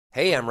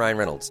Hey, I'm Ryan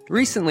Reynolds.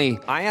 Recently,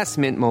 I asked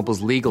Mint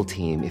Mobile's legal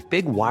team if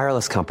big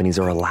wireless companies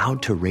are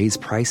allowed to raise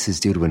prices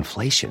due to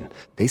inflation.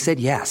 They said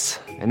yes.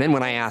 And then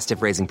when I asked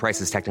if raising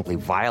prices technically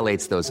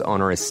violates those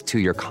onerous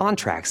two-year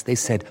contracts, they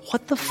said,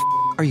 "What the f***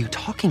 are you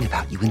talking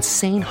about, you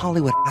insane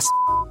Hollywood ass?"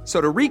 So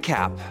to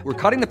recap, we're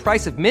cutting the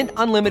price of Mint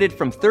Unlimited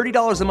from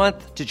 $30 a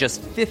month to just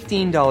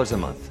 $15 a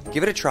month.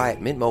 Give it a try at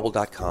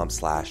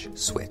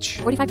mintmobile.com/switch.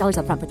 $45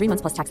 up front for 3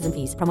 months plus taxes and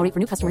fees. Promo rate for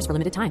new customers for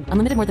limited time.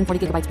 Unlimited more than 40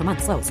 gigabytes per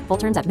month. Slows full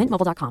terms at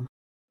mintmobile.com.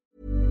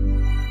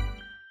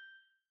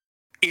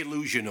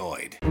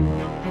 Illusionoid.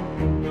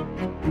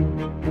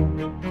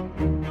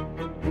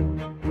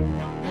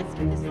 Let's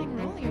get this thing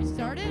rolling. Are you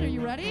started? Are you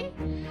ready?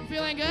 You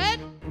feeling good?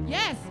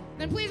 Yes.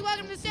 Then please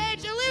welcome to the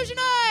stage,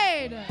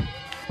 Illusionoid!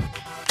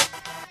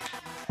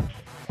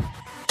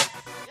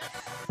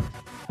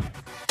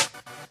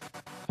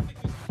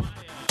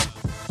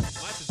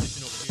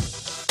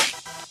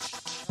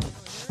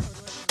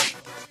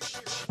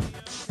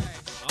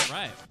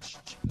 Right.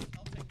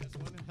 I'll take this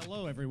one.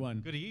 Hello, everyone.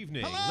 Good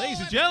evening. Hello, Ladies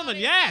and gentlemen,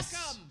 everybody. yes!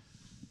 Welcome.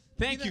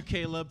 Thank you,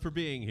 Caleb, for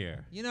being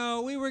here. You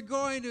know, we were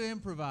going to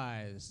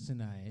improvise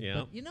tonight. Yeah.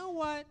 But you know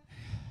what?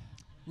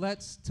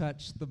 Let's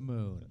touch the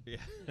moon. Yeah.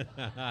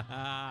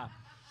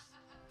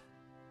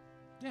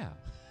 Yeah.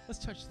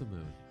 Let's touch the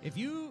moon. If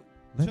you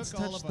Let's took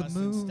all touch of the us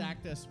moon. and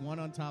stacked us one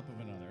on top of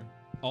another,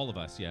 All of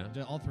us, yeah.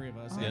 all three of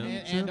us, Yeah.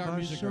 and our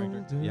music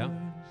director, Yeah.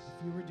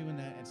 if you were doing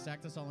that and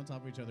stacked us all on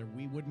top of each other,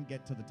 we wouldn't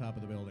get to the top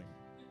of the building.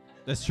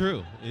 That's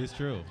true. It is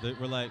true.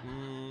 We're like,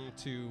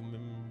 2,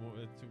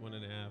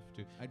 1.5,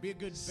 2. I'd be a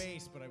good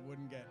base, but I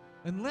wouldn't get.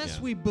 Unless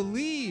Yeah. we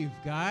believe,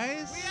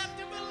 guys. We have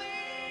to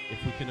believe!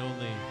 If we can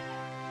only.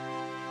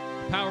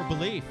 Power of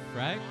belief,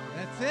 right?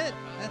 That's it.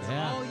 That's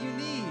Yeah. all you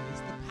need.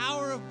 It's the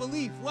power of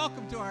belief.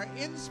 Welcome to our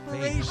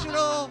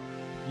inspirational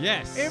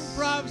Yes.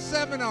 improv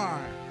seminar.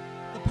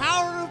 The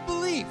power of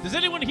belief. Does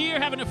anyone here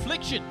have an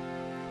affliction?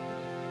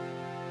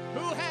 Who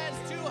has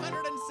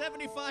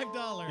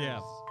 $275 Yeah.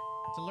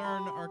 to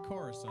learn our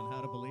course on how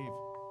to believe?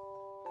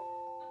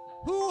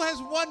 Who has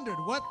wondered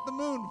what the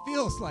moon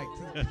feels like?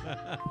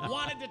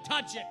 Wanted to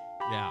touch it.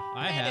 Yeah,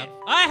 I Get have. it.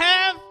 I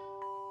have.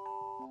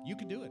 You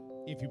can do it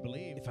if you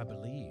believe. If I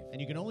believe. And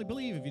you can only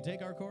believe if you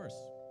take our course.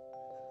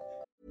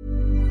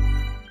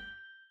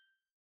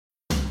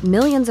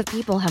 Millions of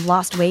people have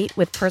lost weight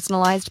with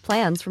personalized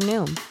plans from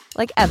Noom.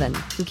 Like Evan,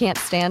 who can't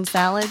stand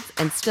salads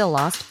and still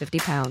lost 50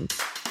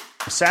 pounds.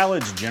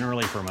 Salads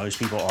generally for most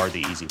people are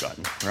the easy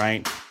button,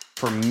 right?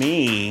 For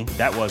me,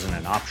 that wasn't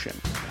an option.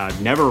 I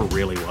never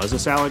really was a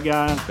salad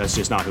guy. That's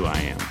just not who I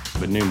am.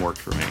 But Noom worked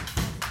for me.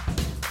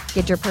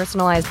 Get your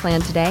personalized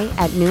plan today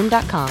at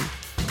Noom.com.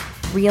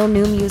 Real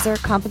Noom user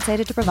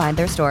compensated to provide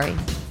their story.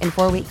 In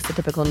 4 weeks, the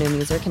typical Noom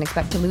user can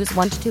expect to lose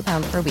 1 to 2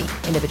 pounds per week.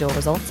 Individual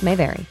results may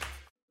vary.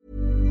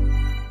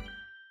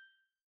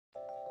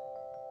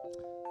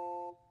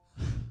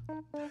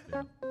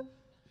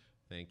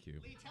 Thank you.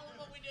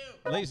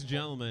 Ladies and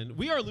gentlemen,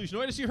 we are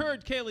Illusionoid. As you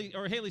heard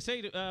Haley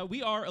say,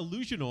 we are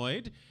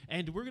Illusionoid,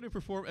 and we're going to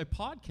perform a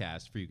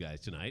podcast for you guys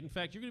tonight. In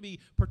fact, you're going to be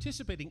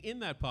participating in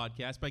that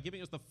podcast by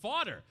giving us the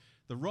fodder,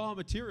 the raw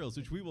materials,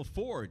 which we will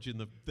forge in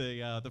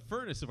the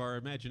furnace of our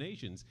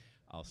imaginations.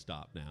 I'll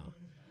stop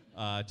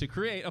now. To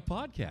create a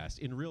podcast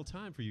in real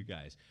time for you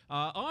guys.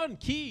 On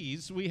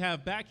keys, we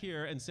have back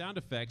here and sound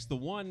effects, the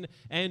one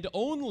and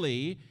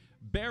only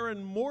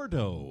Baron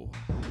Mordo.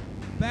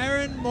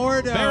 Baron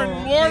Mordo. Baron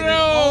made it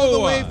all the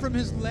Mordo! way from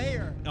his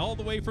lair. All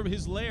the way from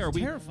his lair.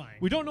 Terrifying.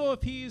 We don't know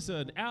if he's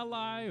an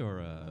ally or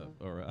a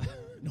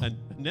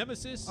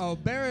nemesis. Oh,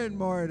 Baron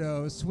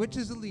Mordo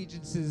switches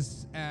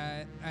allegiances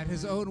at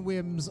his own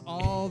whims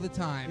all the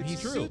time. It's He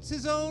true. suits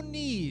his own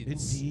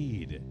needs.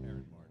 Indeed.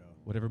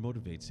 Whatever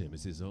motivates him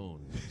is his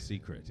own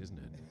secret, isn't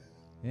it?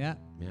 Yeah.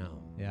 Meow.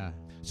 Yeah.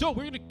 So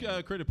we're going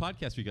to create a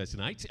podcast for you guys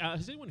tonight.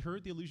 Has anyone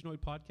heard the Illusionoid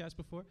podcast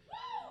before?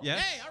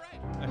 Yes? Hey, all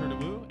right. I heard a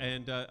woo,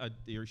 and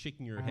you're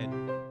shaking your head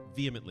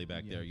vehemently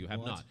back there. You have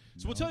what? not.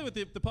 So we'll tell you what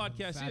the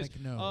podcast is.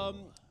 Emphatic no.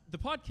 The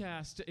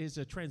podcast is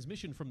a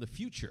transmission from the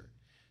future.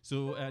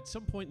 So at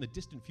some point in the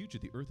distant future,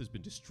 the Earth has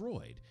been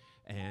destroyed,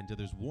 and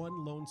there's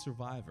one lone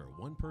survivor,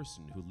 one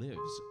person who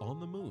lives on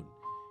the moon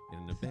in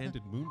an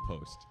abandoned moon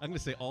post. I'm going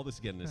to say all this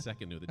again in a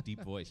second with a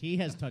deep voice. He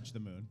has touched the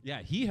moon.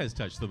 Yeah, he has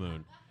touched the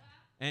moon.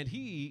 And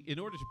he, in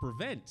order to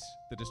prevent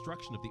the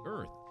destruction of the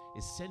Earth,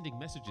 is sending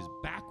messages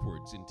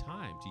backwards in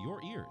time to your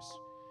ears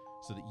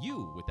so that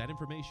you, with that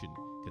information,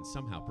 can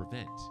somehow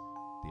prevent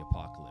the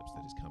apocalypse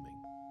that is coming.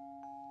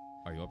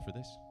 Are you up for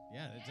this?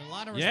 Yeah, it's a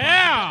lot of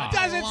Yeah!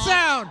 responsibility. Doesn't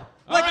sound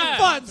like right. a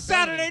fun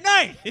Saturday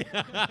night.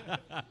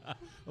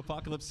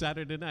 Apocalypse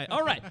Saturday night.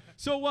 All right.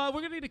 So we're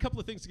going to need a couple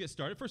of things to get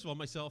started. First of all,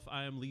 myself,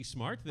 I am Lee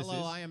Smart. This Hello,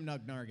 is, I am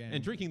Nug Nargan.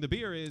 and drinking the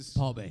beer is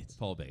Paul Bates.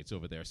 Paul Bates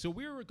over there. So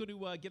we're going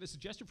to get a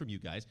suggestion from you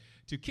guys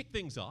to kick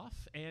things off.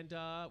 And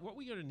what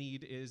we're going to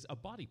need is a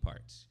body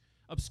part.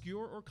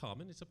 Obscure or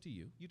common, it's up to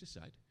you. You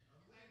decide.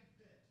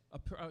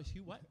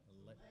 What?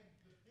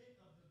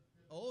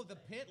 Oh, the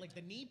pit, like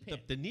the knee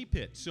pit. The knee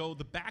pit. So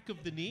the back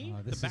of the knee,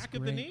 Oh, the this is back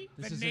of the great. knee,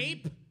 This The is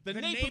nape. the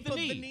The nape nape of the of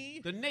the knee,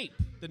 knee. the nape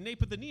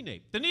of the knee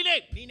nape, the knee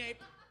nape, Knee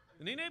nape.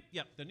 the knee nape.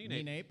 Yep, the knee Knee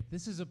nape. nape.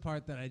 This is a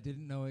part that I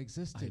didn't know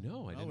existed. I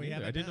know. I didn't. we either.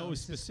 have it I didn't know now. it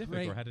was This is specific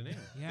great. or had a name.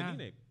 Yeah. The knee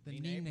nape. The Knee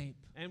knee nape. nape.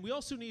 And we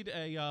also need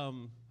a.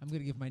 I'm going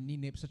to give my knee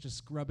nape such a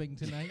scrubbing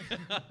tonight.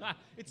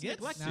 It's Gets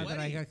neglected. now that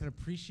I Sweaty. can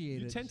appreciate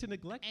You it. tend to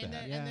neglect And,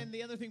 that. Yeah. and then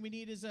the other thing we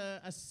need is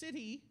a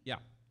city Yeah.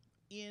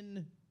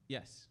 in,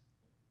 Yes.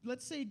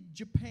 let's say,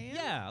 Japan.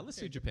 Yeah. Let's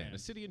say Okay, Japan. A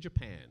city in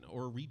Japan,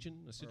 or a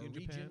region. A city Or a in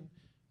Japan. region.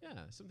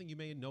 Yeah. Something you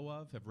may know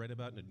of, have read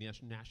about in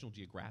a National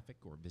Geographic,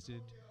 or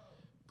visited.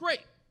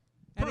 Great.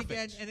 And Perfect.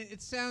 again, and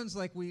it sounds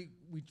like we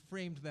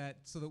framed that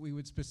so that we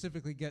would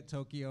specifically get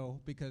Tokyo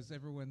because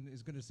everyone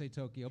is going to say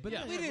Tokyo, but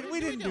Yeah. we Yeah,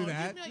 didn't do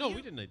that. no,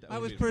 we didn't. I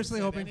was we didn't.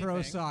 personally said hoping for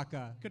anything.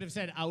 Osaka, Could have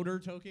said outer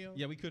Tokyo.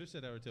 Yeah, we could have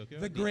said outer Tokyo.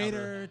 the outer-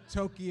 greater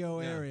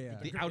Tokyo yeah, area.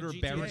 The The outer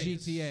GTA. barracks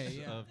GTA,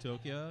 yeah. of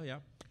Tokyo. Yeah.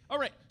 All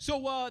right.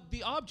 So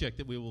the object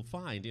that we will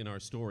find in our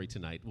story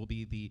tonight will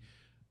be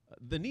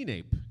the knee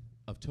nape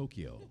of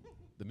Tokyo,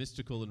 the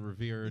mystical and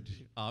revered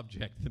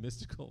object, the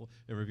mystical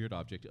and revered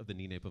object of the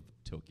knee nape of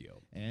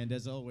Tokyo. And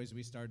as always,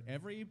 we start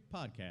every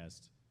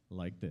podcast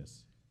like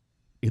this.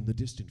 In the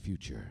distant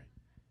future,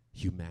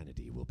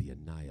 humanity will be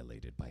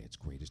annihilated by its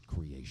greatest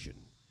creation,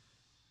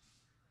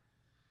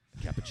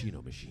 the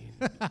cappuccino machine.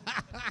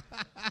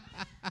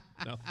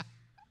 No.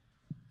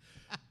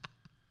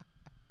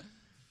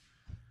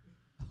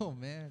 Oh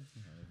man,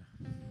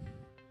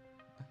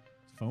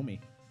 It's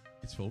foamy.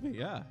 It's foamy,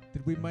 yeah.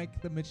 did we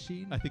mic the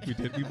machine? I think we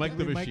did. We mic'd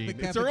the We mic'd the machine.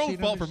 It's our own cappuccino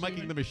fault for machine.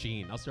 micing the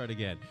machine. I'll start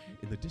again.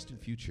 In the distant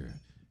future,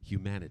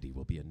 humanity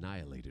will be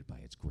annihilated by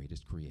its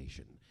greatest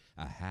creation,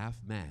 a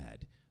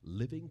half-mad,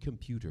 living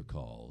computer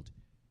called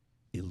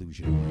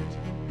Illusionoid.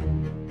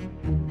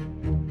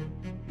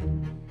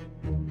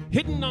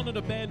 Hidden on an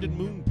abandoned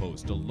moon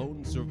post, a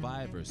lone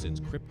survivor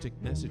sends cryptic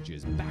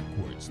messages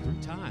backwards through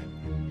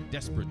time,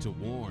 desperate to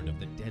warn of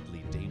the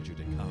deadly danger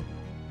to come.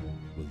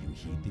 Will you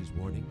heed these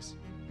warnings?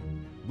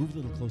 Move a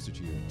little closer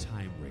to your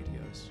time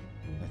radios.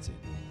 That's it.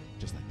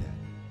 Just like that.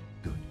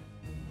 Good.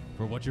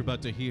 For what you're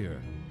about to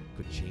hear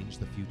could change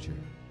the future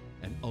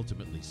and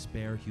ultimately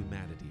spare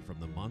humanity from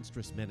the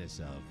monstrous menace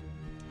of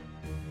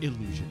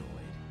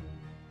Illusionoid.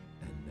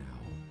 And now,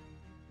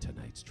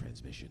 tonight's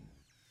transmission.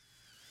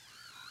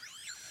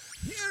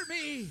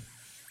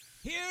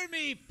 Hear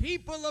me,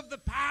 people of the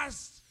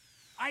past.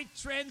 I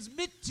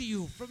transmit to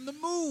you from the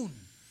moon,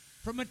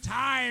 from a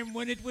time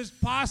when it was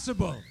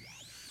possible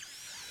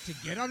to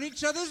get on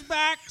each other's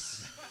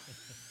backs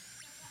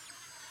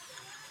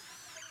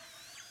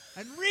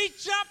and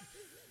reach up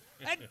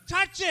and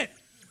touch it.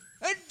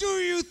 And do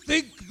you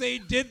think they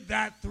did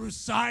that through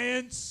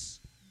science?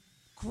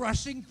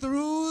 Crushing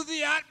through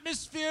the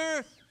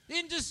atmosphere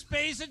into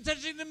space and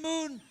touching the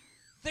moon?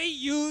 They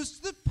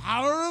used the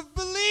power of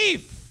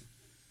belief.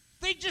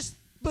 They just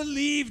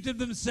believed in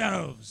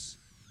themselves.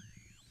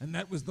 And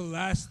that was the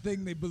last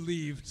thing they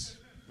believed.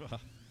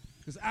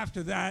 Because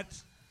after that,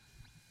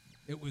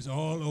 it was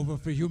all over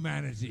for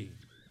humanity.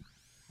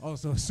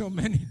 Also, so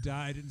many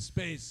died in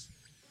space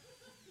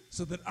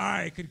so that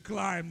I could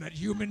climb that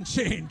human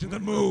chain to the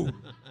moon.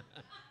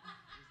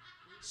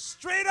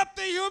 Straight up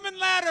the human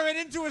ladder and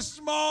into a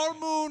small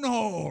moon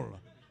hole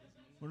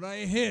where I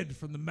hid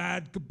from the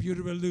mad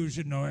computer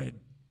Illusionoid.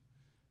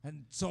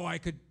 And so I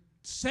could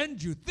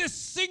send you this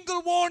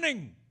single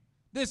warning.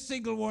 This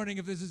single warning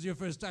if this is your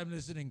first time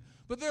listening.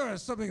 But there are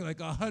something like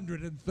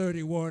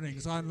 130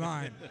 warnings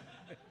online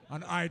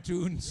on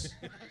iTunes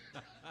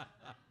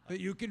that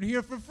you can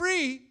hear for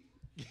free.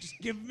 Just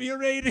give me a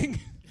rating.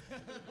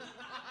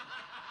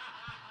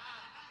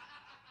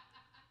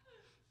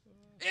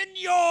 In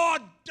your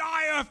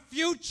dire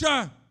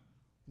future,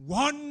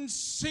 one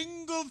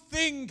single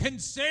thing can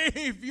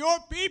save your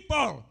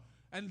people,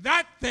 and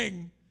that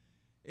thing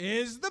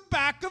is the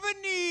back of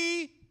a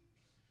knee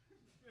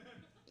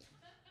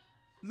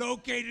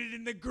located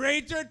in the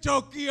greater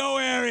Tokyo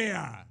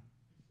area.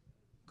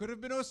 Could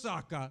have been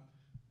Osaka,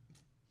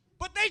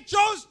 but they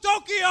chose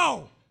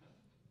Tokyo.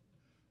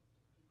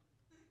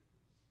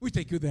 We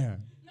take you there.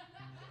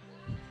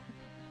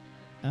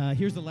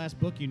 Here's the last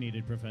book you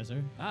needed,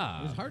 Professor.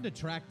 Ah. It was hard to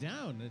track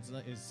down.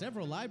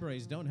 Several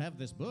libraries don't have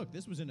this book.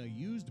 This was in a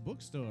used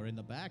bookstore in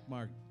the back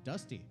marked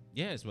Dusty.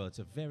 Yes, well, it's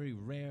a very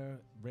rare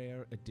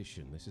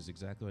edition. This is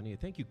exactly what I need.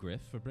 Thank you,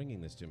 Griff, for bringing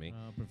this to me.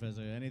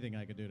 Professor, anything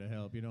I could do to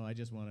help. You know, I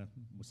just want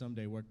to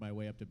someday work my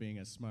way up to being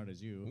as smart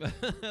as you.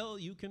 Well,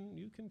 you can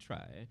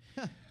try.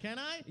 Can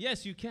I?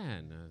 Yes, you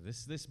can.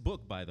 This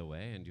book, by the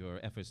way, and your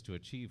efforts to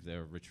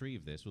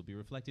retrieve this will be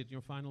reflected in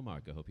your final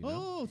mark. I hope you know.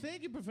 Oh,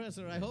 thank you,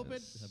 Professor. I hope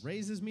it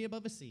raises me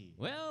above a C.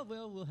 Well,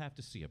 we'll have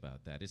to see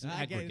about that. It's an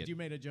I get aggregate. it. You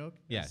made a joke?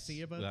 Yes, A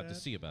C about we'll that? have to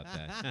see about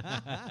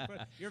that.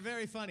 But you're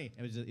very funny.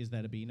 Is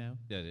that a B now?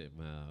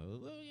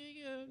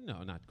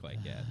 No, not quite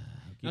yet.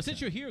 Now,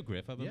 since you're here,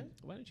 Griff, Yeah?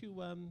 why don't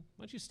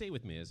you stay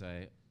with me as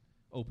I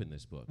open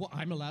this book? Well,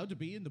 I'm allowed to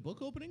be in the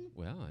book opening?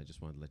 Well, I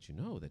just wanted to let you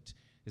know that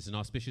it's an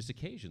auspicious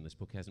occasion. This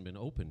book hasn't been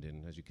opened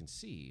in, as you can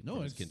see, No,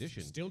 from it's its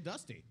condition. still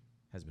dusty.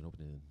 Has been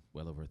open in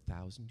well over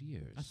 1,000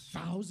 years.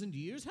 1,000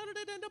 years? How did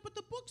it end up at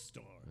the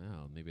bookstore?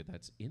 Well, maybe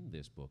that's in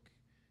this book.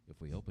 If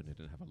we open it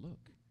and have a look.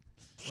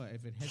 Well,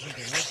 if it hasn't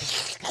been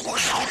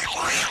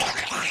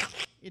opened,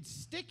 it's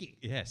sticky.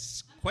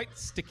 Yes, quite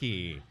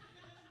sticky.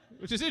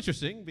 Which is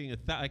interesting, being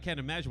I can't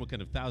imagine what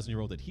kind of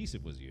 1,000-year-old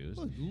adhesive was used.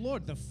 Oh,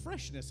 Lord, the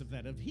freshness of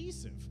that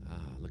adhesive. Ah,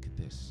 look at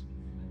this.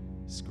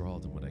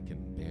 Scrawled in what I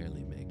can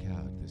barely make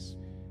out. This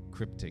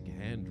cryptic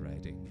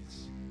handwriting.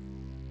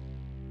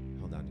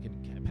 Hold on,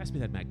 can pass me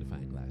that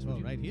magnifying glass, would Oh,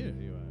 you? right here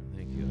you are.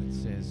 Thank you. It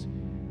says,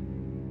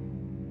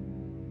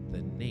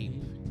 the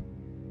nape.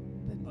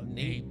 The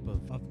nape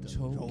of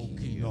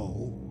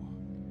Tokyo.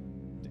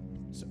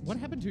 So what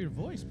happened to your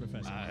voice,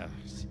 Professor?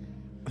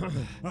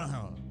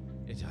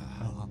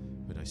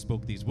 When I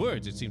spoke these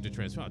words, it seemed to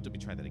transform. Let me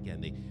try that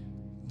again.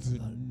 The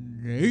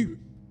nape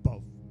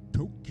of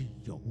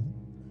Tokyo.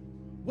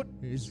 What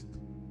is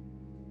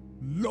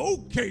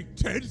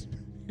located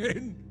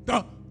in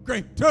the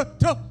Greater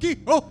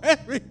Tokyo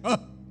area?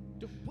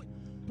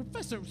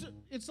 Professor,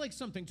 it's like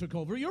something took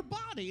over your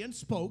body and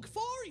spoke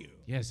for you.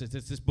 Yes,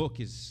 this book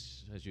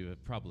is, as you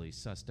have probably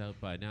sussed out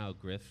by now,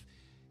 Griff,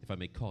 if I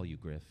may call you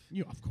Griff.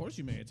 Of course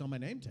you may. It's on my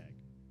name tag.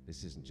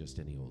 This isn't just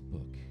any old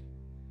book.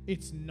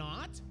 It's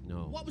not?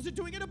 No. What was it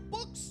doing at a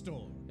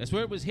bookstore? That's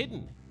where it was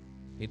hidden.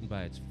 Hidden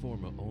by its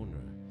former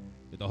owner,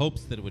 with the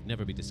hopes that it would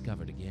never be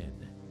discovered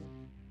again.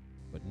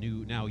 But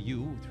now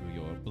you, through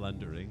your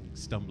blundering,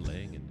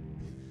 stumbling, and...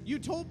 You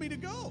told me to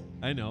go.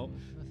 I know.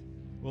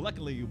 Well,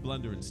 luckily you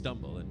blunder and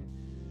stumble and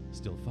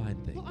still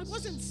find things. Well, I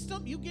wasn't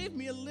stumped. You gave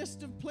me a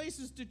list of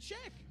places to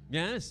check.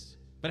 Yes.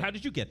 But how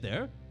did you get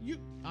there?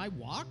 I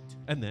walked.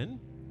 And then?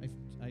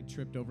 I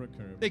tripped over a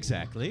curb.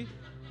 Exactly.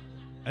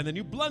 And then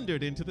you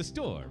blundered into the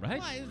store, right?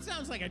 Well, it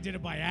sounds like I did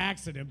it by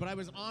accident, but I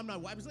was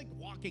like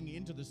walking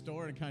into the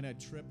store and kind of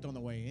tripped on the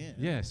way in.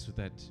 Yes, with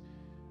that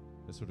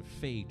sort of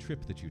fey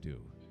trip that you do.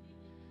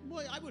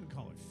 Well, I wouldn't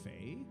call it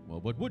fey. Well,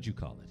 what would you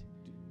call it?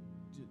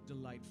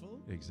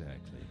 Delightful.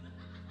 Exactly.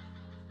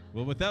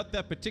 Well, without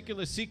that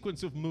particular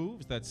sequence of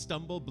moves, that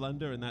stumble,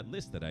 blunder, and that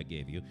list that I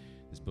gave you,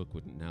 this book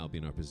wouldn't now be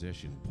in our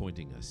possession,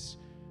 pointing us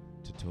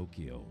to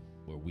Tokyo,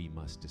 where we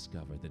must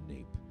discover the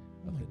nape.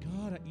 Oh my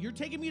God, you're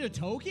taking me to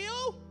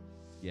Tokyo?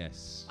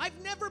 Yes. I've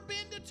never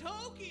been to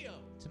Tokyo.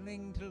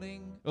 Tling,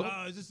 tling.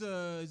 Oh. Is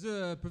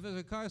this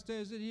Professor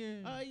Carstairs in here?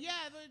 Yeah,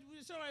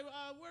 sorry,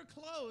 we're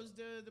closed.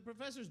 The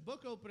professor's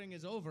book opening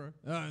is over.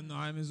 No,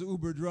 I'm his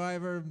Uber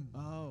driver.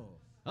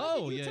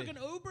 Oh, you yeah. took an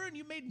Uber and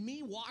you made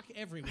me walk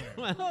everywhere.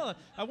 Well,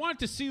 I wanted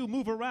to see you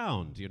move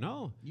around, you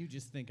know? You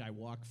just think I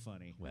walk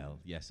funny. Well,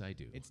 yes, I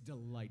do. It's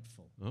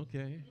delightful.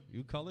 Okay.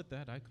 You call it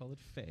that. I call it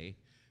fey.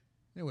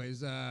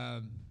 Anyways,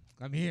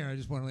 I'm here. I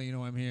just want to let you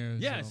know I'm here.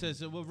 Yeah, it so.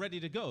 says we're ready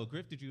to go.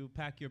 Griff, did you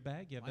pack your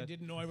bag? You have I that?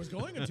 didn't know I was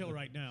going until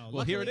right now.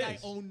 Well, here it Luckily,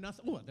 is. I own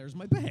nothing. Oh, there's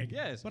my bag.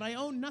 Yes. But I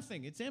own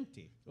nothing. It's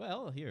empty.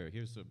 Well,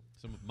 here's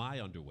some of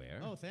my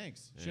underwear. Oh,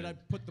 thanks. Should I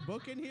put the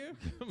book in here?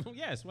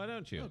 Yes, why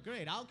don't you? Oh,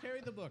 great. I'll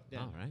carry the book then.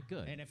 All right,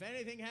 good. And if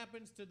anything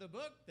happens to the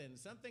book, then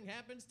something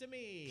happens to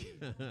me.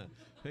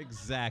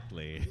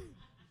 Exactly.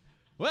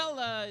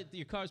 Well,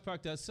 your car's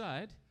parked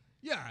outside.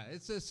 Yeah,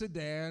 it's a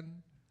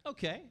sedan.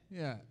 Okay.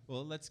 Yeah.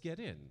 Well, let's get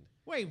in.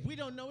 Wait, we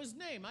don't know his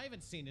name. I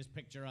haven't seen his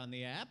picture on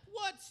the app.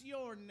 What's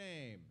your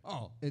name?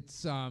 Oh,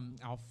 it's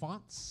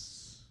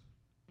Alphonse.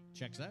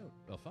 Checks out.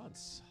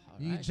 Alphonse. All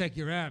You right. can check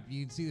your app.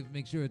 You can see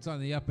make sure it's on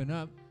the up and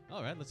up.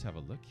 All right, let's have a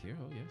look here.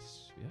 Oh,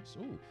 yes. Yes.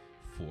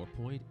 Oh,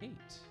 4.8.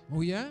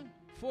 Oh yeah.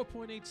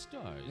 4.8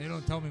 stars. They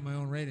don't tell me my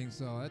own rating,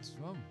 so that's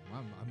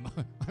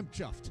I'm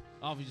chuffed.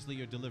 Obviously,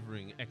 you're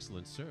delivering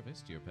excellent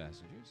service to your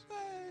passengers.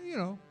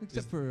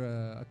 Except for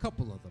a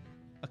couple of them.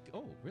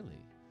 Oh, really?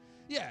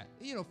 Yeah,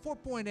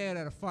 4.8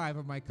 out of 5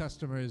 of my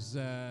customers,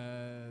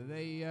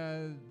 they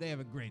have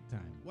a great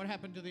time. What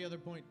happened to the other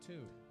point,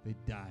 too? They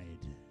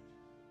died.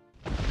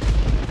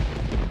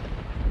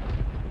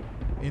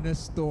 In a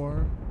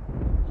store.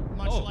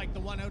 Much like the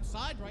one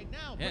outside right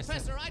now. Yes,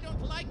 Professor, I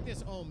don't like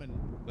this omen.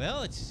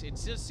 Well, it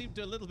just seemed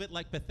a little bit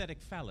like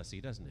pathetic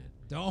fallacy, doesn't it?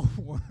 Don't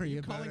worry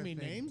about it. Calling me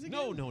names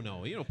again?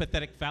 No. You know,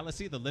 pathetic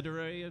fallacy, the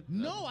literary...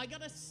 No, I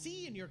got a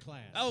C in your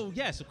class. Oh,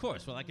 yes, of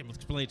course. Well, I can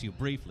explain to you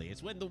briefly.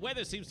 It's when the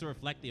weather seems to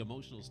reflect the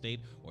emotional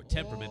state or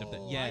temperament of the...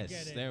 Yes, I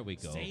get it. there we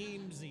go.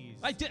 Samesies.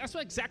 I did. That's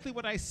exactly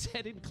what I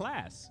said in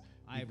class.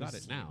 I got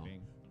was it now.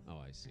 sleeping. Oh,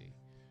 I see.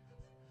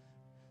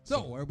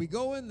 So, are we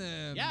going?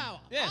 Yeah,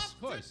 yes, off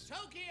of course. to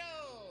Tokyo.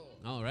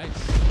 All right.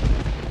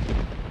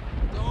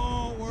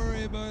 Don't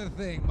worry about a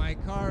thing. My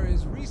car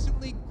is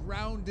recently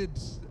grounded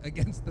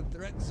against the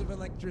threats of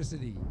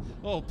electricity.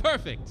 Oh,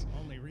 perfect.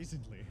 Only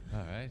recently. All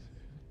right.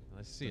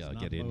 Let's see. Does I'll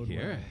not get in bode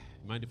here.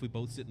 well. Mind if we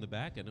both sit in the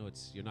back? I know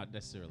you're not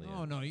necessarily...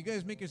 Oh, no. You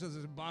guys make yourselves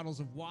some bottles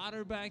of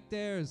water back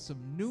there,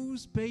 some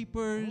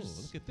newspapers.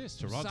 Oh, look at this.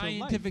 some Toronto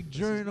scientific Life.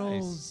 This is nice.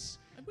 journals,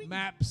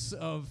 maps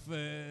of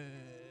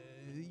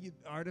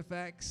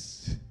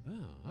artifacts.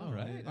 Oh, all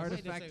right.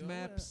 Artifact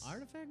maps.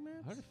 Artifact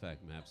maps?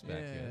 Artifact maps back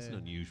here. That's an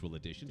unusual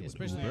addition to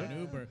Especially an Uber. an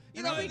Uber.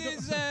 You know,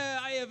 there's,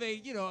 I have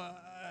a,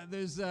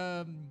 there's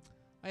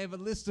I have a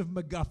list of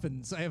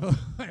MacGuffins. I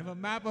have a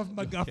map of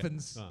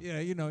MacGuffins. Okay. Yeah,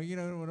 you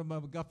know what a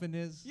MacGuffin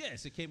is?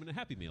 Yes, it came in a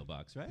Happy Meal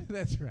box, right?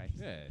 That's right.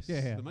 Yes.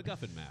 Yeah. The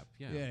MacGuffin map.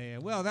 Yeah. Yeah.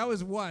 Well, that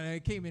was one.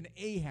 It came in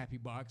a Happy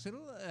Box, and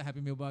a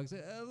Happy Meal box.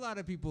 A lot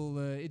of people.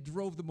 It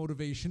drove the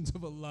motivations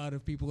of a lot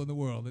of people in the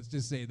world. Let's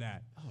just say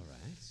that. All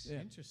right.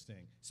 Yeah.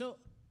 Interesting. So,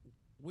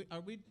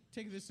 are we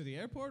taking this to the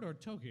airport or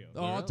Tokyo?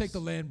 Oh, I'll take the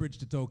land bridge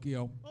to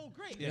Tokyo. Oh,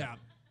 great. Yeah.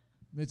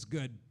 It's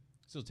good.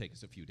 So it'll take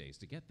us a few days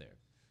to get there.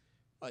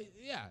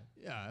 Yeah.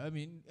 I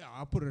mean,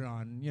 I'll put it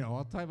on.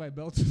 I'll tie my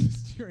belt to the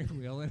steering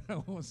wheel and I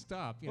won't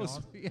stop. You'll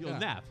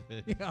nap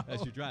Yeah.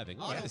 as you're driving.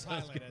 Oh, that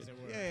sounds Autopilot, good. as it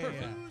were.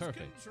 Yeah.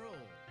 Perfect. Control.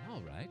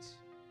 All right.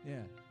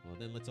 Yeah. Well,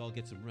 then let's all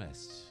get some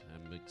rest.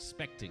 I'm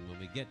expecting when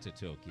we get to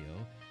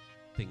Tokyo,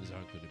 things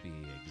aren't going to be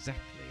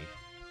exactly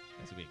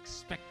as we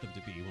expect them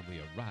to be when we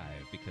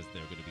arrive, because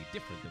they're going to be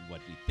different than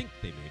what we think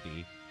they may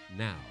be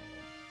now.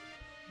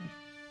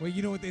 Well,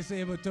 you know what they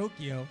say about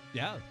Tokyo?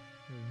 Yeah.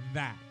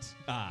 That.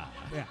 Ah.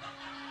 Yeah.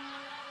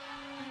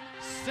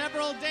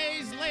 Several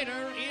days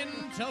later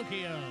in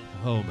Tokyo.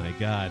 Oh my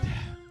God.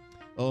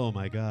 Oh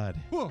my God.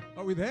 Whoa,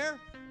 are we there?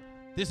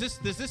 Does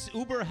this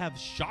Uber have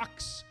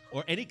shocks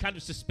or any kind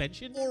of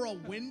suspension? Or a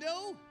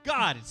window?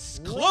 God, it's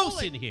Roll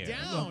close it in here.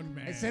 down,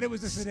 man. I said it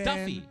was a sedan.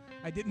 Stuffy.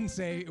 I didn't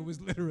say it was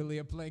literally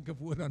a plank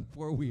of wood on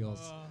 4 wheels.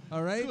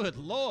 All right? Good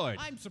Lord.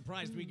 I'm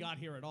surprised we got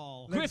here at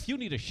all. Griff, you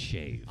need a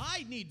shave.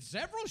 I need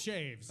several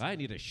shaves. I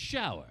need a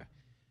shower.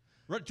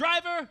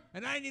 Driver,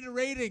 And I need a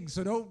rating,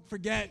 so don't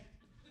forget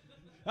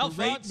to Alphonse.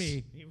 rate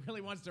me. He really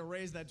wants to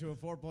raise that to a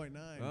 4.9.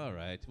 All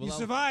right. You Well,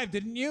 survived,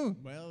 didn't you?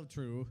 Well,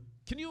 true.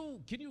 can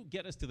you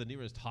get us to the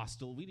nearest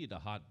hostel? We need a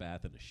hot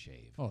bath and a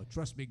shave. Oh,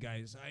 trust me,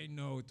 guys. I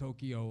know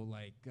Tokyo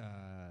like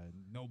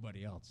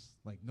nobody else.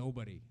 Like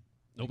nobody.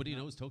 Nobody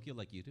knows Tokyo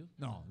like you do?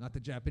 No, not the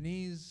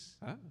Japanese.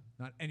 Huh?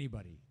 Not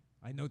anybody.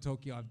 I know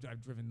Tokyo.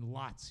 I've driven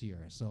lots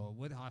here. So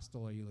what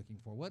hostel are you looking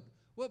for? What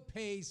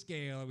pay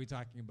scale are we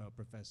talking about,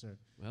 Professor?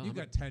 Well, You I'm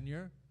got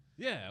tenure.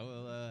 Yeah,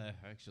 well,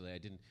 actually, I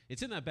didn't.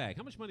 It's in that bag.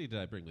 How much money did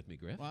I bring with me,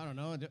 Griff? Well, I don't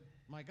know.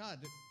 My God,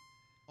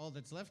 all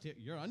that's left here,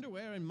 your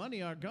underwear and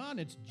money are gone.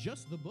 It's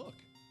just the book.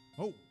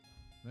 Oh,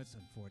 that's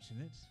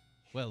unfortunate.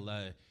 Well,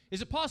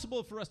 is it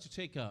possible for us to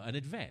take an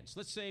advance?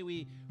 Let's say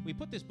we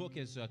put this book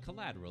as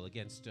collateral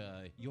against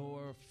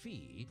your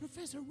fee.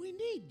 Professor, we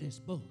need this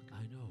book.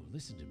 I know.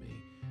 Listen to me.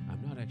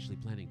 I'm not actually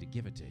planning to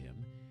give it to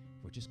him.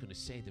 We're just going to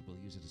say that we'll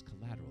use it as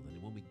collateral. And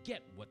then when we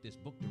get what this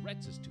book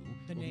directs us to...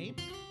 The nape?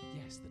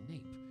 Yes, the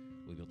nape.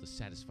 We'll be able to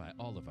satisfy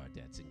all of our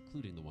debts,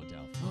 including the one to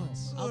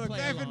Alphonse. I'll Look,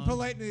 play I've been along.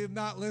 politely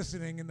not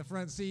listening in the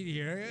front seat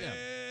here.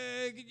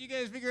 Yeah. Could you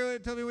guys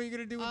tell me what you're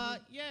going to do?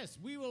 Yes,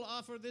 we will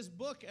offer this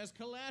book as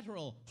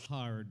collateral.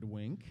 Hard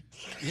wink.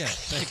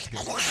 Yes, thank you.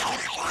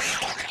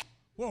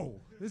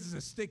 Whoa, this is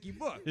a sticky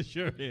book. It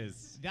sure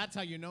is. That's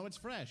how you know it's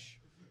fresh.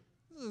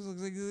 This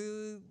looks like, I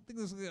think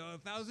this looks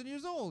like 1,000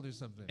 years old or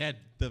something. At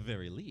the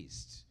very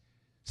least.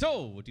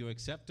 So, would you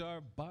accept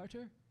our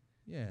barter?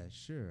 Yeah,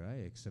 sure,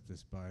 I accept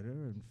this barter.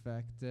 In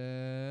fact,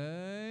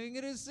 I'm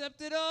going to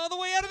accept it all the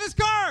way out of this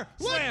car!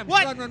 Slam!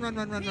 What?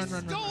 Run, He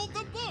stole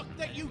the book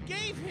that you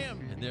gave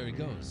him. And there he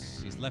goes.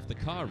 He's left the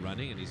car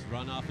running and he's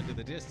run off into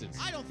the distance.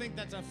 I don't think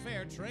that's a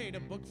fair trade, a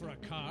book for a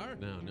car.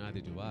 No,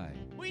 neither do I.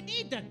 We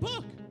need that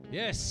book.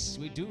 Yes,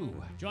 we do. Do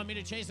you want me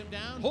to chase him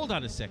down? Hold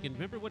on a second.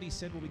 Remember what he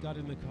said when we got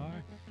in the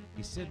car?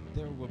 He said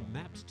there were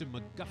maps to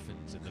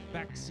MacGuffins in the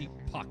backseat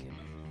pocket.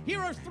 Here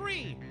are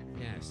 3.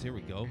 Yes, here we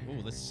go.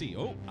 Oh, let's see.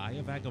 Oh, Eye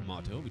of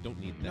Agamotto. We don't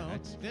need that.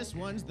 No, this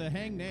one's the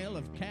hangnail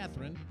of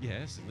Catherine.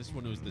 Yes, and this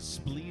one was the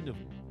spleen of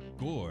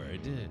Gord.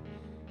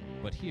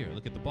 But here,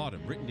 look at the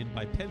bottom, written in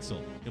by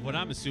pencil, in what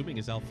I'm assuming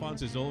is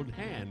Alphonse's own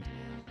hand.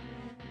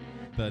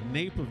 The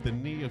nape of the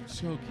knee of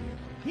Tokyo.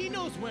 He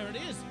knows where it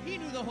is. He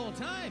knew the whole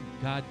time.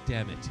 God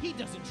damn it. He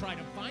doesn't try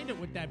to find it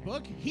with that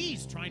book.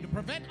 He's trying to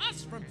prevent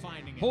us from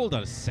finding it. Hold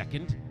on a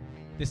second.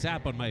 This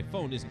app on my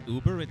phone isn't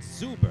Uber, it's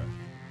Zuber.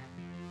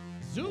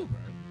 Zuber?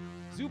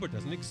 Zuber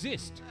doesn't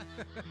exist.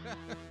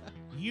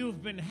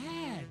 You've been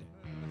had.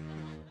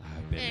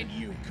 I've been... And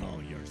you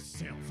call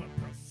yourself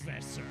a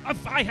professor.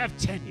 I have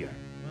tenure.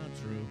 Not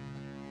true.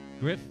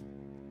 Griff,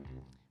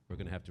 we're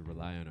going to have to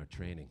rely on our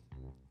training.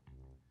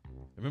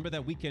 Remember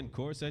that weekend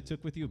course I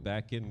took with you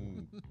back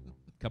in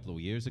a couple of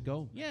years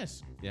ago?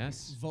 Yes.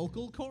 Yes?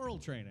 Vocal choral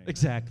training.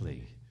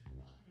 Exactly.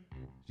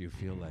 Do you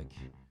feel like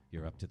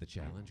you're up to the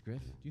challenge,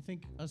 Griff? Do you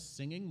think us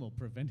singing will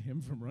prevent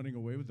him from running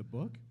away with the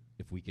book?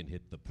 If we can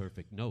hit the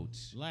perfect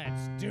notes,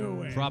 Let's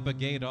do it.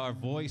 propagate our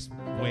voice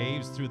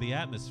waves through the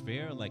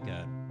atmosphere like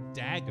a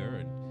dagger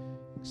and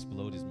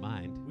explode his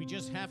mind. We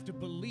just have to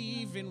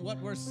believe in what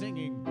we're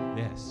singing.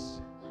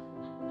 Yes.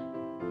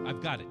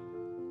 I've got it.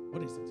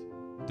 What is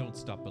it? Don't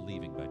Stop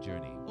Believing by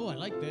Journey. Oh, I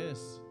like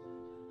this.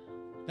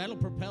 That'll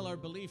propel our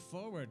belief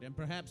forward and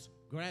perhaps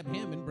grab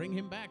him and bring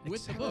him back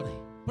with the book.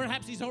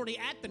 Perhaps he's already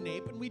at the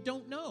nape and we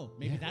don't know.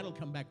 Maybe that'll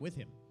come back with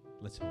him.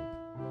 Let's hope.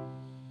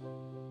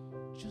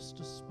 Just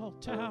a small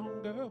town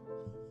girl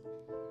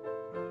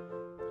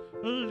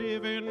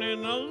living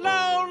in a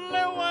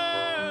lonely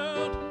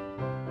world.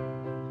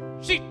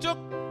 She took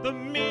The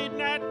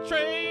midnight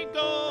train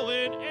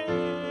going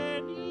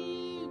anywhere.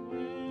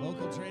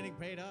 Vocal training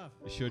paid off.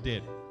 It sure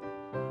did.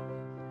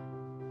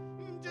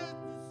 Just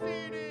a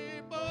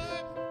city boy,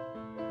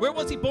 Where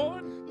was he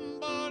born?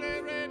 born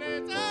and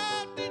raised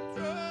in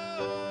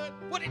Detroit.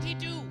 What did he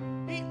do?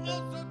 He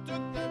also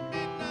took the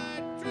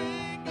midnight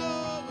train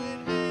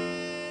going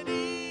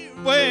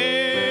anywhere. Well,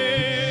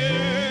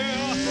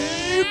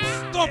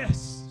 Stop!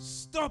 yes.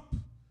 Stop!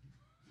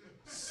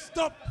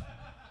 Stop!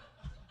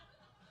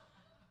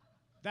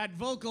 That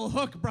vocal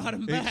hook brought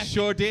him back. It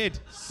sure did.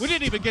 We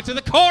didn't even get to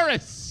the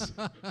chorus.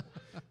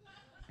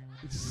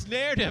 It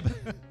snared him.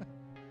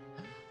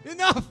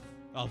 Enough!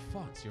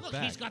 Alphonse, you're Look,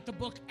 back. he's got the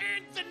book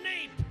and the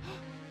nape.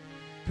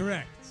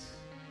 Correct.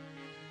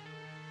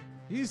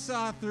 You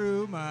saw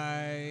through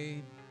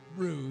my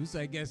ruse.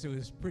 I guess it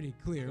was pretty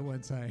clear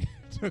once I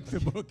took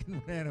the book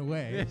and ran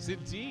away. Yes,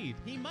 indeed.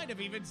 He might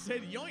have even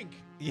said yoink.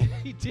 Yeah,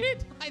 he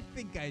did. I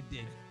think I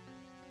did.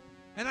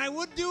 And I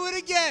would do it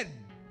again.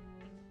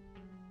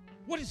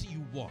 What is it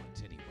you want,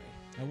 anyway?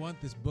 I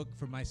want this book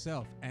for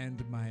myself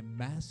and my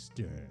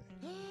master.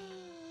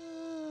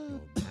 Your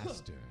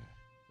master.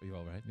 Are you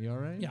all right? You all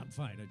right? Yeah, I'm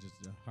fine. I just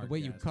The hard way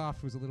you gas.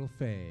 coughed was a little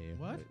fey.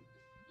 What?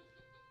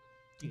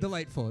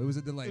 Delightful. It was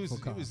a delightful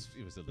cough. It was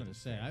a I was little gonna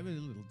say I was a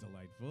little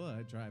delightful.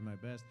 I tried my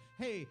best.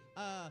 Hey,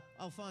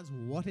 Alphonse,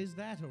 what is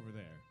that over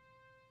there?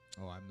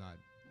 Oh, I'm not.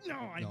 No,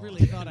 I No.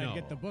 really thought I'd No.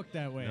 get the book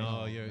that way.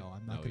 No, you're. No,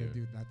 I'm not going to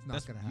do That's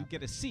not going to You happen.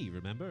 get a C,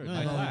 remember? in No,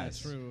 my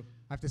that's class. true.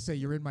 I have to say,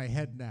 you're in my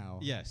head now.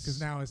 Yes. Because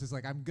now it's just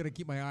like, I'm going to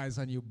keep my eyes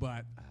on you,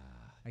 but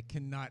I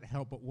cannot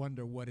help but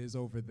wonder what is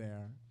over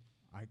there.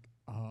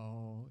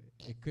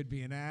 It could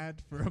be an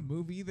ad for a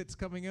movie that's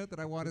coming out that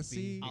I want to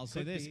see. I'll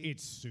say could this: be.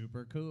 it's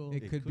super cool.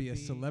 It could be a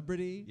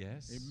celebrity.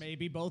 Yes. It may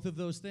be both of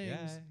those things.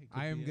 Yeah, it could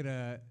I am be going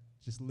to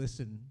just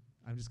listen.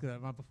 I'm just going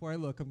to, before I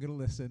look, I'm going to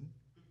listen.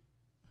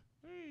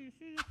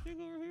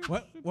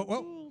 What? What?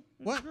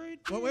 What?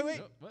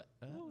 Wait. What?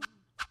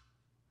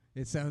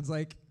 It sounds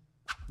like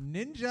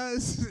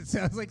ninjas. It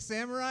sounds like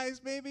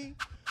samurais, maybe.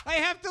 I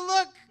have to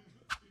look.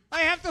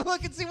 I have to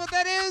look and see what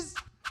that is.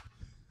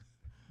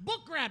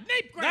 Book grab,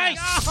 nape grab. Nice.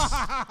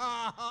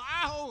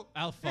 Ow!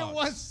 Alphonse. It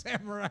was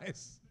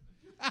samurais.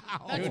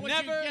 Ow. That's You what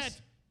never you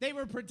get. They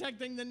were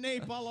protecting the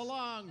nape all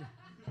along.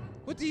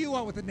 What do you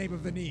want with the nape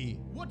of the knee?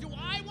 What do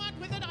I want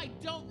with it? I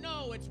don't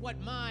know. It's what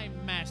my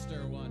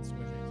master wants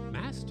with it.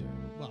 Master.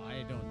 Well,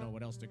 I don't know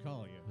what else to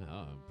call you.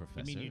 Oh, I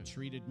professor. mean, you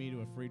treated me to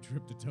a free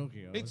trip to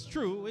Tokyo. It's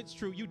true. It's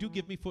true. You do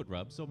give me foot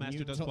rubs, so And master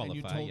you does to- qualify.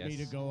 And you told yes. me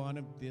to go on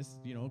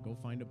go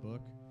find a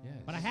book. Yes.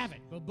 But I have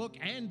it, the book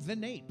and the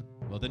nape.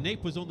 Well, the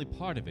nape was only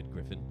part of it,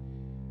 Griffin.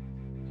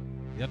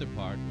 The other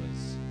part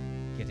was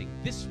getting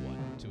this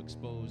one to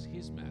expose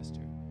his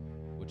master,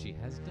 which he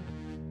has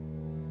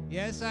done.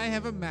 Yes, I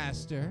have a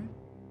master.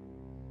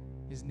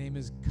 His name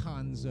is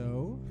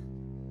Konzo.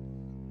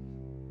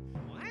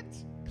 What?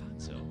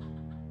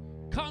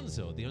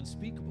 Konzo, the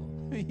unspeakable.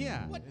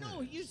 Yeah. What?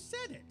 No, you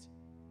said it.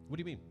 What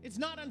do you mean? It's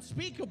not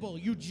unspeakable.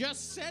 You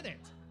just said it.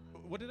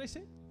 What did I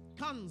say?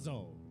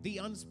 Kanzo, the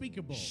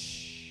unspeakable.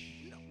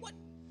 Shh. No, what?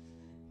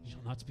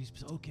 Shall not be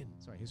spoken.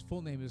 Sorry, his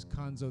full name is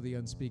Konzo the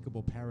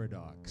Unspeakable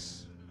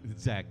Paradox.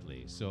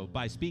 Exactly. So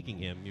by speaking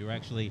him, you're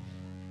actually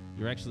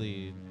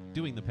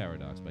doing the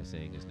paradox by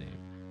saying his name.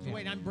 So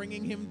wait, I'm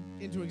bringing him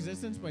into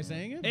existence by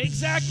saying it?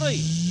 Exactly.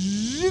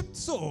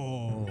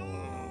 So.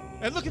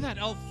 And look at that,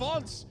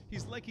 Alphonse.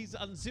 He's like he's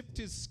unzipped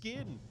his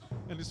skin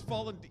and has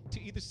fallen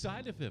to either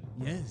side of him.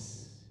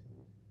 Yes.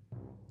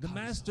 The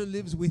master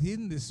lives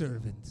within the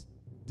servant.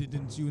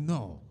 Didn't you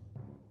know?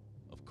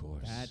 Of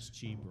course. That's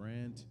cheap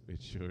rent.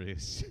 It sure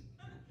is.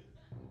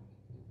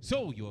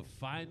 So you have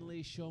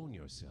finally shown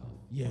yourself.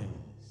 Yes.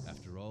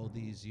 After all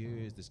these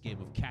years, this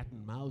game of cat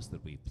and mouse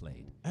that we've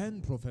played.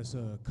 And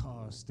Professor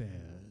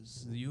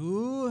Carstairs,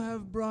 you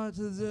have brought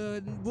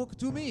the book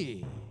to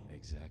me.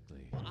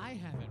 Exactly. Well, I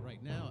have it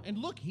right now. And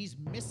look, he's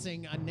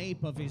missing a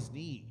nape of his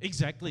knee.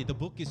 Exactly. The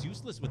book is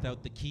useless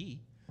without the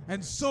key.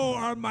 And so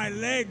are my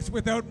legs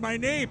without my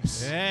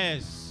napes.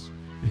 Yes.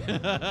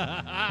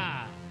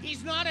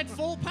 He's not at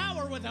full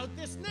power without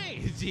this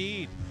nape.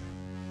 Indeed.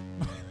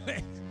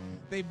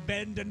 They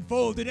bend and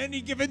fold in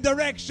any given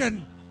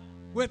direction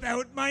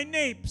without my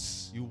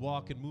napes. You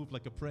walk and move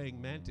like a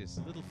praying mantis.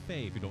 A little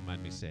fey, if you don't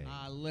mind me saying.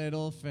 A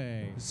little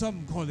fay.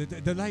 Some call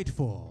it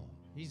delightful.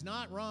 He's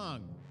not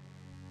wrong.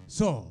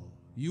 So,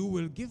 you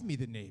will give me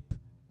the nape.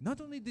 Not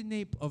only the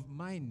nape of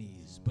my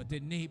knees, but the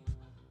nape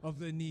of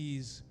the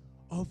knees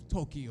of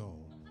Tokyo.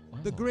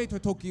 The greater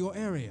Tokyo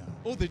area.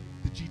 Oh, the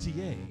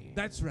GTA.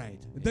 That's right.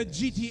 The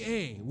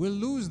GTA will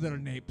lose their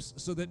napes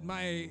so that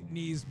my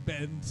knees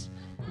bend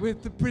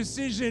with the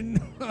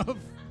precision of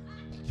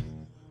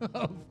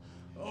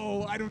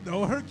I don't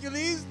know,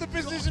 Hercules? The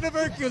precision of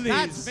Hercules.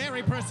 That's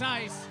very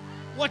precise.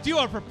 What you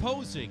are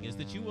proposing is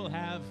that you will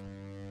have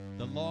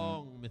the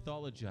long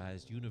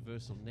mythologized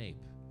universal nape,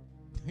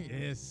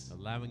 Yes.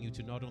 allowing you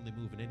to not only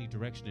move in any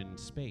direction in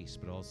space,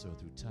 but also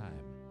through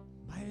time.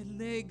 My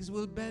legs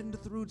will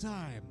bend through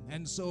time,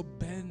 and so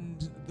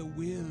bend the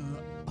will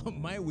of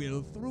my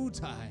will through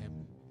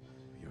time.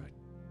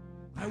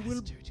 I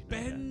will Bastard, you know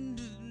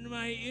bend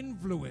my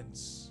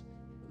influence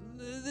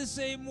the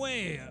same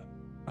way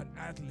an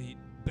athlete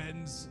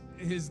bends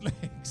his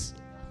legs.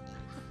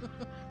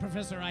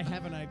 Professor, I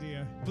have an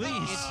idea. Please.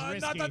 It's risky.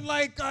 Not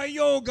unlike a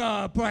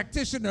yoga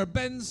practitioner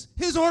bends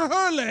his or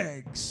her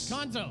legs.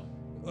 Konzo,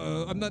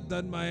 I'm not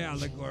done my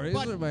allegories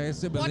But or my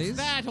similes. what's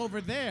that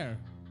over there?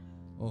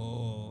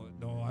 Oh,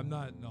 no, I'm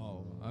not.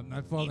 No, I'm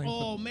not falling.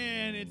 Oh,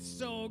 man, it's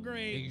so You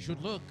great.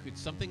 should look. It's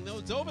something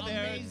that's over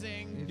there.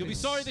 Amazing. You'll be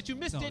sorry that you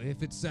missed it.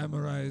 If it's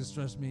samurais,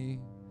 trust me.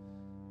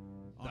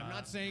 Oh, I'm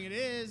not saying it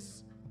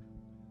is.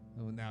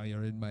 Oh, now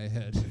you're in my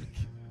head.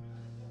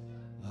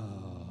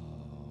 Oh,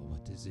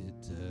 what is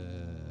it?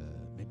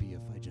 Maybe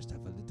if I just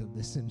have a little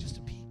listen, just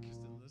a peek.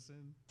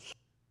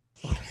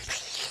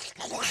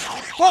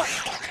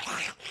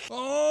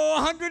 Oh,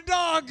 100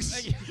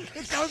 dogs!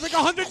 It sounds like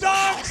 100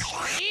 dogs!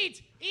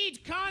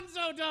 Eat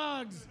Konzo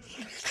dogs.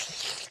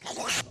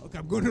 Okay,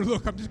 I'm going to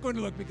look. I'm just going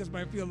to look because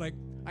I feel like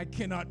I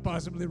cannot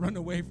possibly run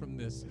away from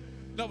this.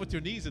 Not with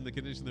your knees in the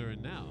condition they're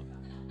in now.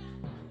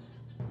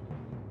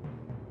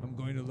 I'm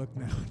going to look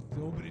now.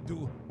 Nobody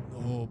do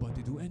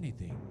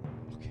anything.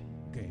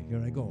 Okay,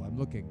 here I go. I'm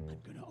looking. I'm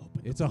gonna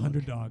open. It's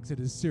 100 dogs. It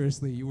is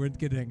seriously. You weren't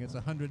kidding. It's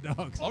 100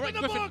 dogs. All right,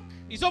 Griffin.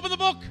 He's opened the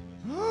book.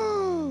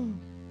 Oh,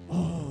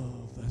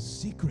 the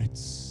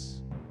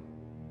secrets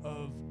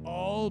of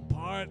all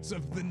parts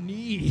of the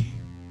knee.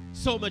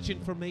 So much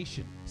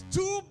information.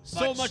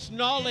 So much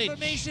knowledge.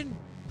 Information.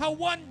 How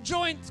one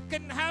joint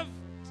can have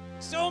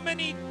so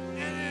many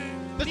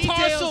The details.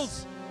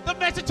 tarsals. The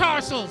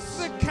metatarsals.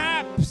 The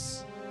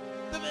caps.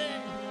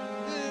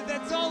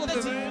 That's all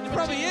of them.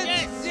 Probably it.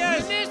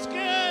 Yes.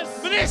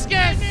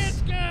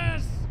 Meniscus.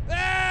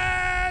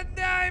 And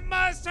I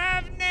must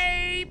have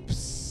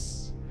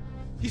napes.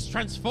 He's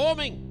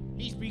transforming.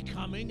 He's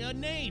becoming a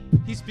nape.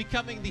 He's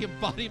becoming the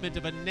embodiment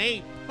of a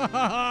nape.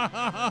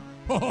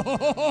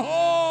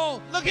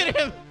 Look Look at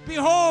him.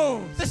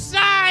 Behold. The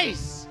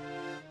size.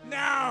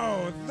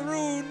 Now,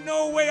 through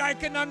no way I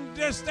can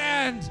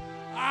understand,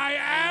 I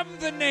am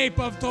the nape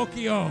of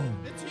Tokyo.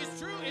 It's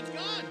true. It's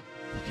gone.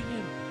 Look at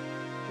him.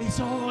 He's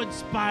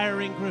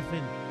awe-inspiring,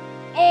 Griffin.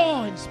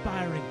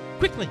 Awe-inspiring.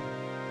 Quickly.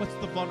 What's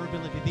the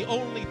vulnerability? The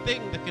only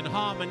thing that can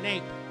harm a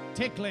nape.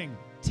 Tickling.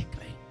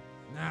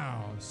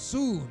 Now,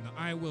 soon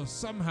I will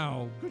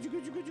somehow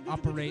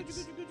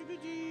operate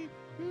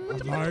a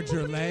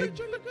larger leg.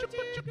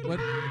 What?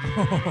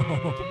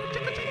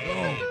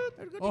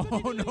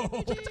 Oh, no.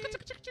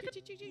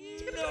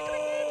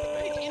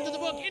 Into the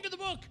book. Into the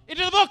book.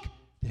 Into the book.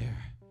 There.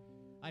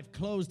 I've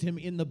closed him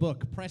in the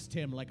book, pressed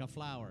him like a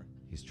flower.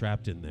 He's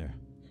trapped in there.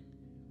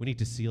 We need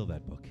to seal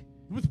that book.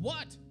 With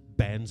what?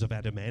 Bands of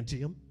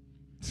adamantium?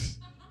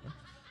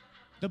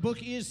 The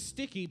book is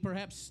sticky.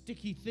 Perhaps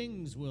sticky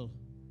things will.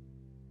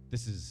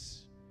 This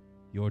is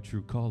your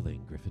true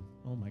calling, Griffin.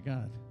 Oh my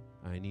God.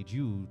 I need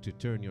you to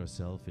turn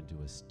yourself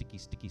into a sticky,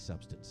 sticky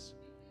substance.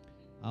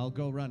 I'll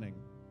go running.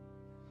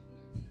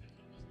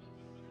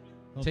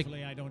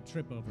 Hopefully I don't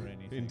trip over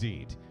anything.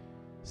 Indeed.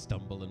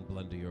 Stumble and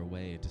blunder your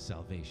way into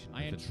salvation.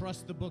 I Griffin.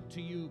 entrust the book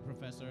to you,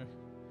 Professor,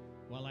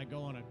 while I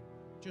go on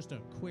just a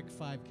quick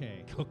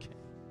 5K. Okay.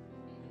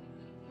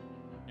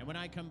 And when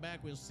I come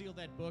back, we'll seal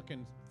that book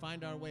and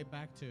find our way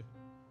back to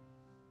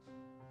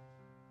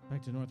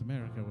North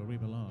America, where we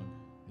belong.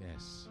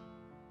 Yes.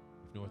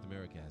 If North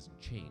America hasn't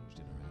changed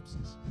in our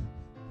absence.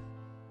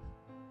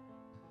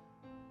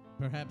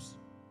 Perhaps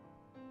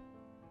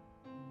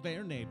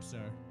their napes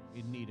are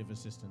in need of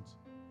assistance.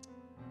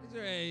 Is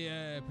there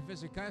a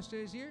Professor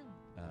Costas here?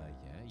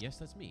 Yes,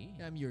 that's me.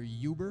 I'm your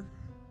Uber.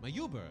 My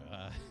Uber.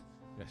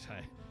 Yes,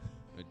 I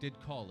did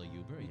call a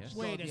Uber, yes.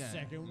 Wait a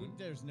second.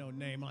 There's no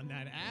name on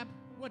that app.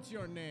 What's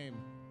your name?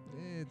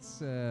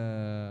 It's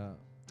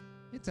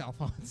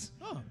Alphonse.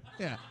 Oh,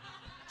 Yeah.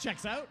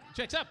 checks out.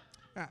 Checks up.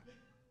 Ah.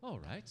 All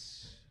right.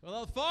 Well,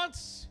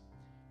 Alphonse,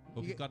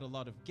 hope You you've got a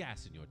lot of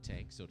gas in your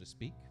tank, so to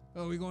speak.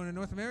 Oh, we going to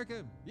North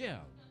America? Yeah.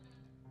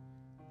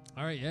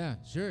 All right, yeah,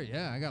 sure,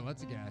 yeah, I got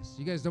lots of gas.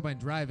 You guys don't mind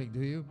driving,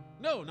 do you?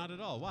 No, not at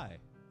all. Why?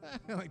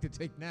 I like to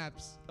take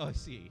naps. Oh, I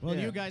see. Well,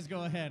 Yeah. you guys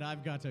go ahead.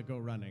 I've got to go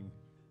running.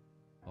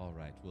 All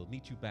right. We'll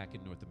meet you back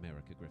in North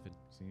America, Griffin.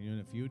 See you in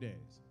a few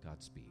days.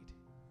 Godspeed.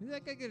 Is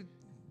that guy gonna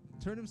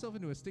turn himself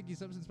into a sticky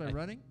substance by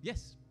running?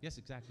 Yes. Yes,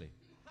 exactly.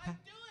 I'm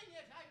doing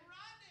it. I'm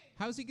running.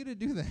 How's he gonna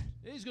do that?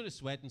 He's going to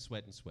sweat and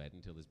sweat and sweat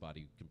until his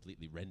body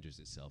completely renders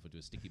itself into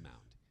a sticky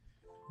mound.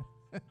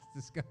 That's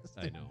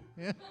disgusting. I know.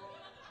 Yeah.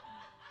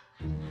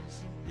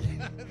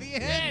 The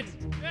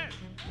end. Yes.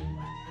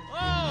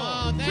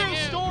 Oh, thank true you.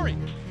 story.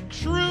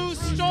 True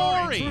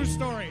story. True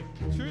story.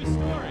 True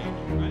story.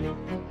 Right?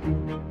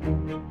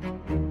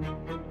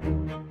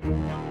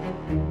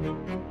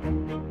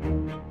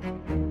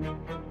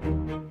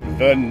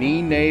 The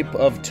Knee Nape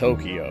of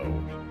Tokyo.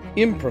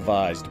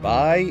 Improvised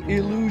by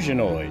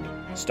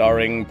Illusionoid.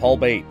 Starring Paul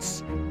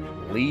Bates,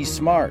 Lee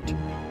Smart,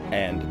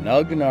 and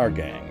Nug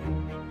Nargang.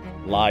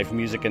 Live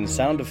music and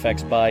sound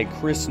effects by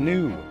Chris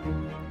New.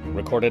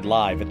 Recorded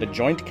live at the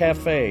Joint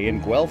Cafe in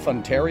Guelph,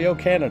 Ontario,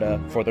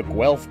 Canada for the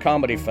Guelph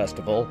Comedy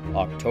Festival,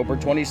 October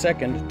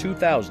 22nd,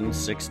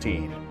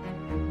 2016.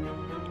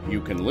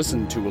 You can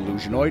listen to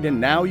Illusionoid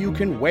and now you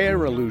can wear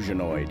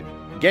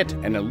Illusionoid. Get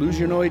an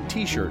Illusionoid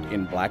t-shirt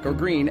in black or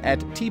green at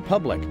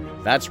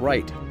TeePublic. That's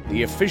right,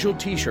 the official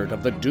t-shirt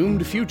of the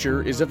Doomed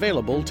Future is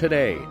available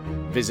today.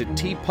 Visit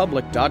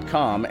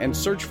teepublic.com and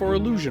search for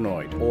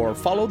Illusionoid or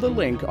follow the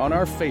link on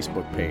our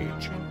Facebook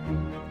page.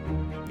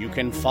 You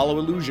can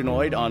follow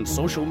Illusionoid on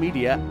social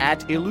media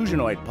at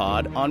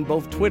IllusionoidPod on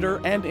both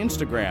Twitter and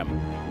Instagram.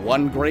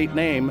 One great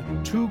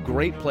name, two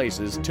great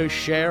places to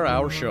share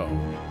our show.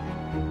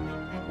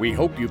 We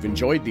hope you've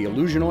enjoyed the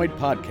Illusionoid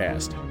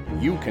podcast.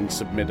 You can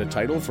submit a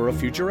title for a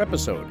future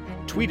episode.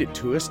 Tweet it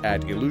to us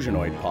at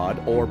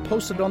IllusionoidPod or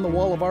post it on the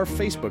wall of our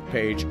Facebook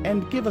page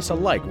and give us a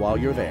like while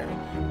you're there.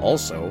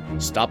 Also,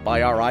 stop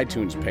by our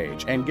iTunes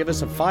page and give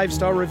us a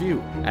 5-star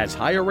review, as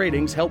higher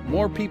ratings help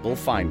more people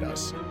find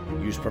us.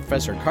 Use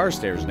Professor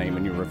Carstairs' name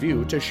in your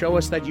review to show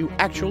us that you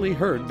actually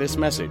heard this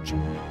message.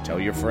 Tell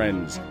your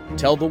friends,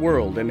 tell the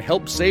world, and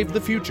help save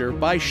the future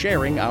by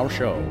sharing our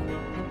show.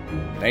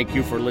 Thank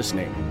you for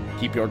listening.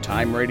 Keep your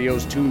time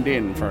radios tuned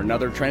in for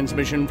another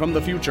transmission from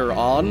the future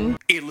on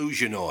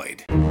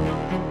Illusionoid.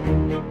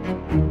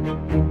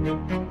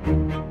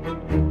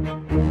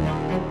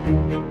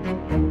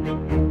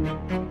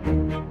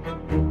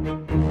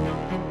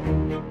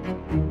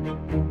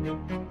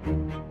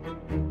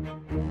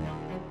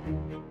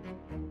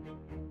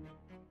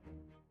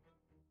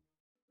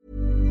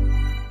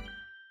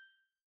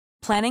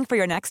 Planning for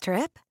your next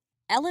trip?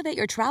 Elevate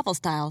your travel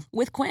style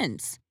with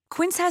Quince.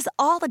 Quince has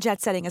all the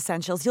jet-setting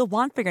essentials you'll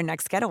want for your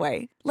next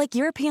getaway, like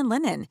European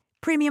linen,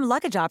 premium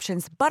luggage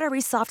options,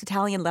 buttery soft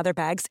Italian leather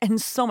bags, and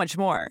so much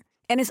more.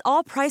 And is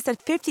all priced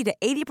at 50 to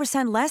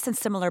 80% less than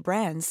similar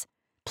brands.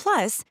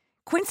 Plus,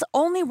 Quince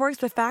only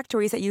works with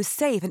factories that use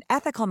safe and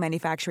ethical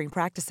manufacturing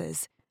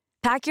practices.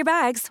 Pack your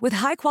bags with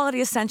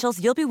high-quality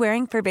essentials you'll be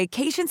wearing for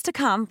vacations to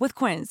come with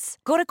Quince.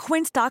 Go to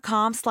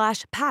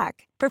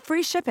quince.com/pack for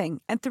free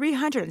shipping and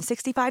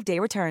 365-day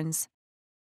returns.